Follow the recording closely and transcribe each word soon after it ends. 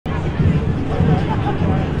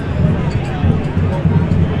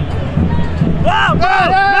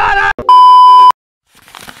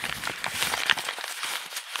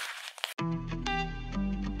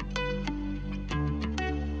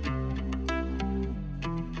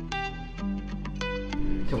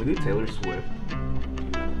Can we do Taylor Swift?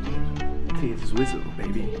 It's Whistle,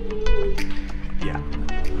 baby. Yeah.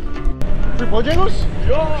 Free Bojangles?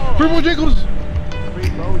 Yo! Free Bojangles! Free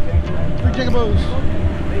Bojangles. Free Jangabos!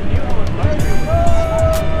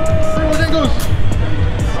 Free Bojangles!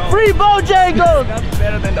 Free Bojangles! Nothing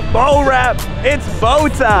better than the bow wrap. It's bow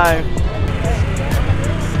time.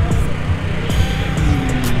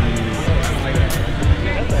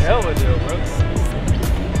 That's a hell of a deal, bro.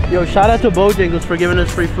 Yo, shout out to Bojangles for giving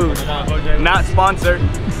us free food. Not sponsored.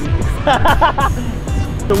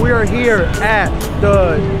 So we are here at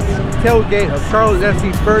the tailgate of Charlotte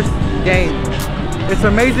FC's first game. It's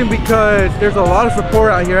amazing because there's a lot of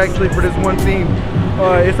support out here actually for this one team.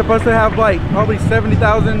 It's supposed to have like probably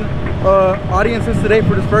 70,000 audiences today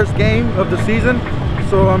for this first game of the season.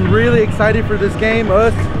 So I'm really excited for this game.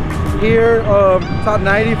 Us here, top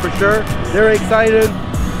 90 for sure. They're excited.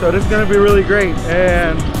 So this is gonna be really great.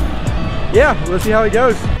 And yeah, let's see how it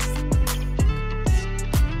goes.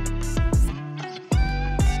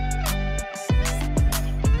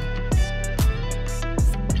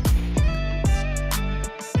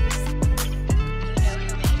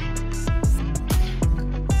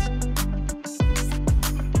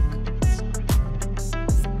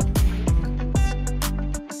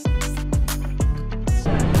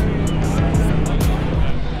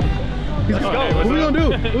 Let's go. What we gonna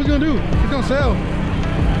do? What we gonna do? He's gonna sell.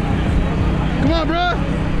 Come on, bro.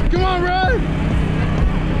 Come on, bro.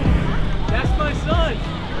 That's my son.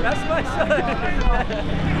 That's my son.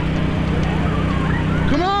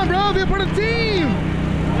 Come on, bro. Be a part of the team.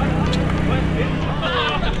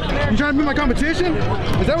 You trying to be my competition?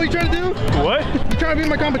 Is that what you trying to do? What? You trying to be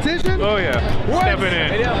my competition? Oh yeah. What? Stepping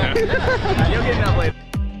in. Yeah. You'll get enough later.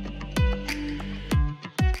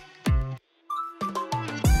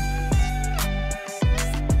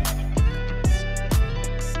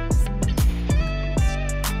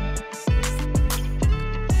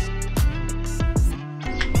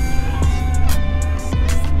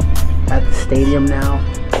 At the stadium now,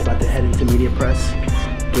 about to head into media press.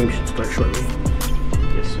 Game should start shortly.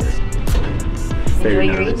 Yes, sir. Very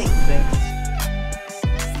Enjoy your nervous. evening. Thanks.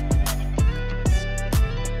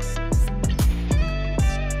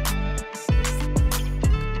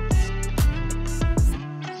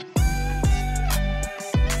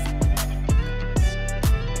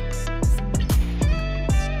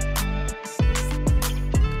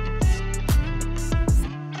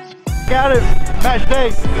 Got it. Match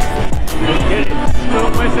day. Get it. So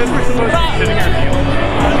my sister's supposed to be sitting here kneeling.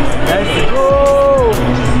 Let's go.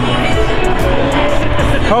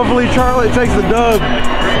 Hopefully Charlotte takes the dub.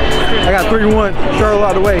 I got 3-1. Charlotte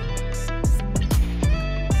out of the way.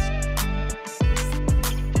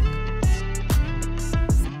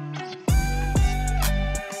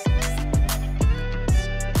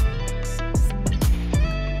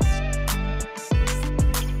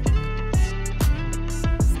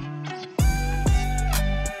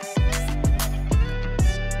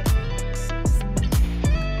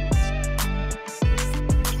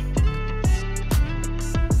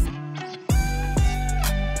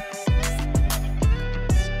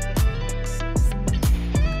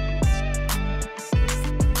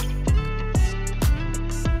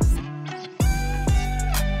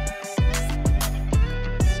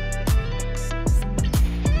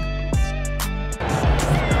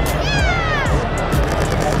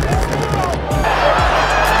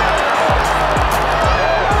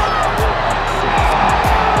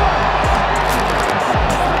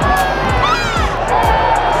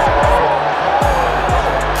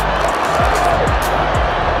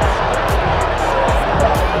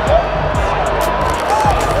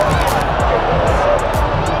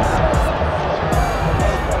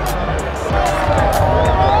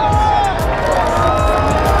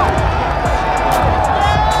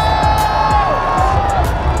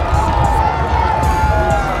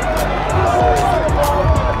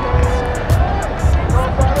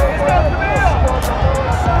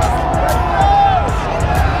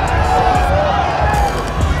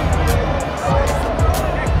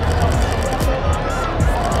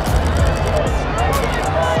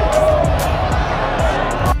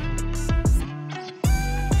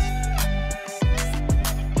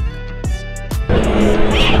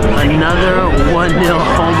 Another 1-0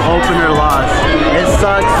 home opener loss. It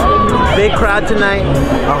sucks. Big crowd tonight.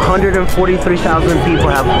 143,000 people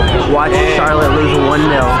have watched Charlotte lose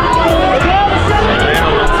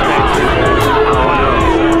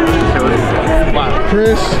 1-0.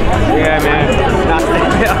 Chris. Yeah, man.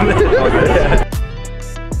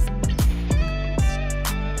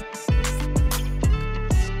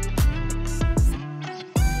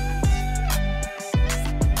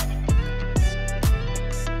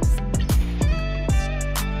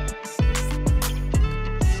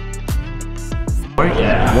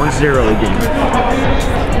 1-0 again.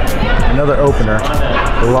 Another opener.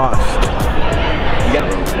 Lost.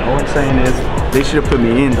 All I'm saying is, they should have put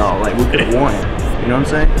me in, dog. Like, we could have won. You know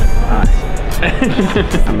what I'm saying? Alright.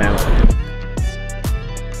 I'm out.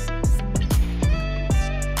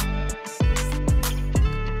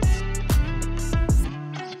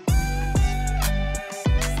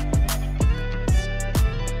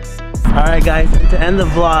 Alright guys, to end the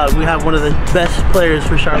vlog, we have one of the best players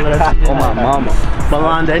for Charlotte FC. Oh my mama.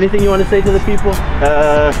 Malanda, anything you want to say to the people?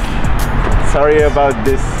 Sorry about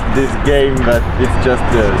this game, but it's just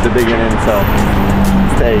the beginning, so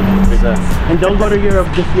stay with us. And don't go to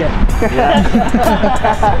Europe just yet. Yeah.